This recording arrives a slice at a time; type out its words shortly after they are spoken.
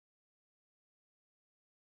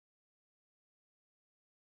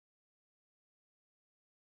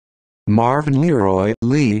Marvin LeRoy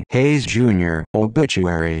Lee Hase Jr.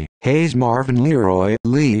 Obituary. Hase Marvin LeRoy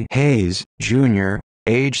Lee Hase, Jr.,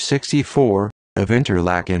 age 64, of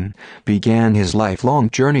Interlaken, began his lifelong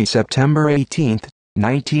journey September 18,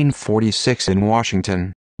 1946 in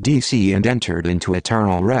Washington, D.C. and entered into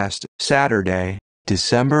eternal rest Saturday,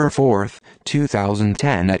 December 4,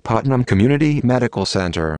 2010 at Putnam Community Medical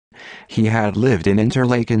Center. He had lived in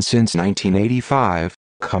Interlaken since 1985,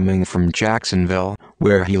 coming from Jacksonville,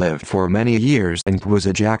 where he lived for many years and was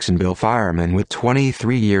a Jacksonville fireman with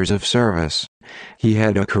 23 years of service. He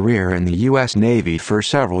had a career in the U.S. Navy for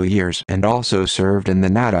several years and also served in the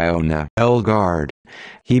National Guard.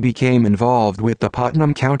 He became involved with the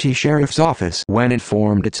Putnam County Sheriff's Office when it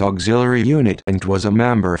formed its auxiliary unit and was a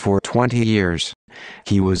member for 20 years.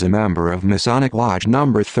 He was a member of Masonic Lodge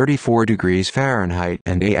No. 34 degrees Fahrenheit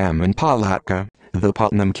and AM in Palatka, the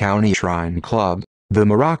Putnam County Shrine Club, the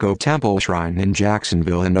Morocco Temple Shrine in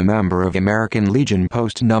Jacksonville, and a member of American Legion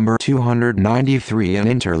Post No. 293 in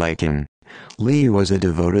Interlaken. Lee was a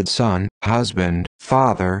devoted son, husband,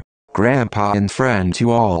 father, grandpa and friend to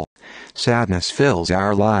all. Sadness fills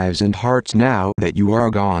our lives and hearts now that you are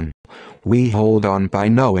gone. We hold on by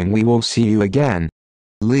knowing we will see you again.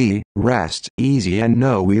 Lee, rest easy and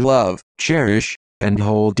know we love, cherish, and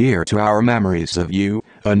hold dear to our memories of you,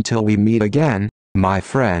 until we meet again, my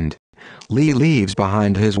friend. Lee leaves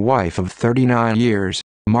behind his wife of 39 years,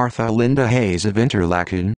 Martha Linda Hase of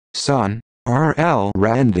Interlaken, son, R.L.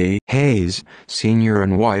 Randy Hase, Sr.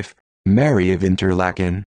 and wife, Mary of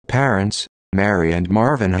Interlaken, parents, Mary and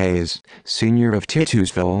Marvin Hase, Sr. of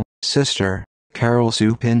Titusville, sister, Carol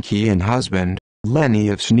Sue Pinkey and husband, Lenny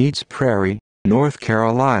of Sneeds Prairie, North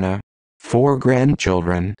Carolina. 4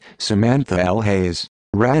 grandchildren, Samantha L. Hase,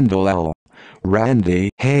 Randall L. Randy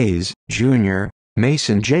Hase, Jr.,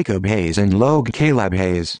 Mason Jacob Hase and Logue Caleb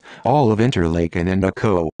Hase, all of Interlaken and a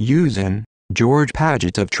co-cousin, George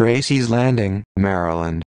Paget of Tracy's Landing,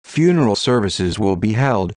 Maryland. Funeral services will be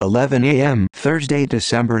held 11 a.m. Thursday,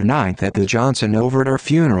 December 9th at the Johnson Overter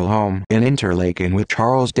Funeral Home in Interlaken with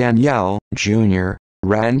Charles Danielle, Jr.,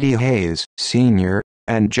 Randy Hase, Sr.,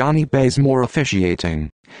 and Johnny Bazemore officiating.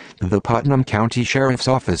 The Putnam County Sheriff's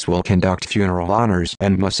Office will conduct funeral honors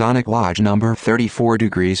and Masonic Lodge No. 34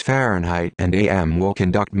 degrees Fahrenheit and AM will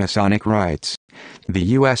conduct Masonic rites. The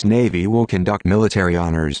U.S. Navy will conduct military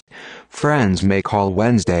honors. Friends may call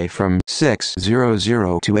Wednesday from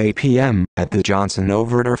 6:00 to 8 p.m. at the Johnson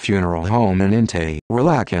Overter Funeral Home in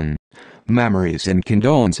Interlaken. Memories and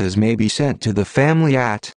condolences may be sent to the family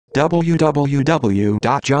at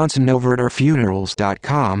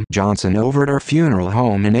www.johnsonoverterfunerals.com. Johnson Overter Funeral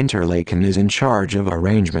Home in Interlaken is in charge of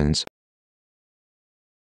arrangements,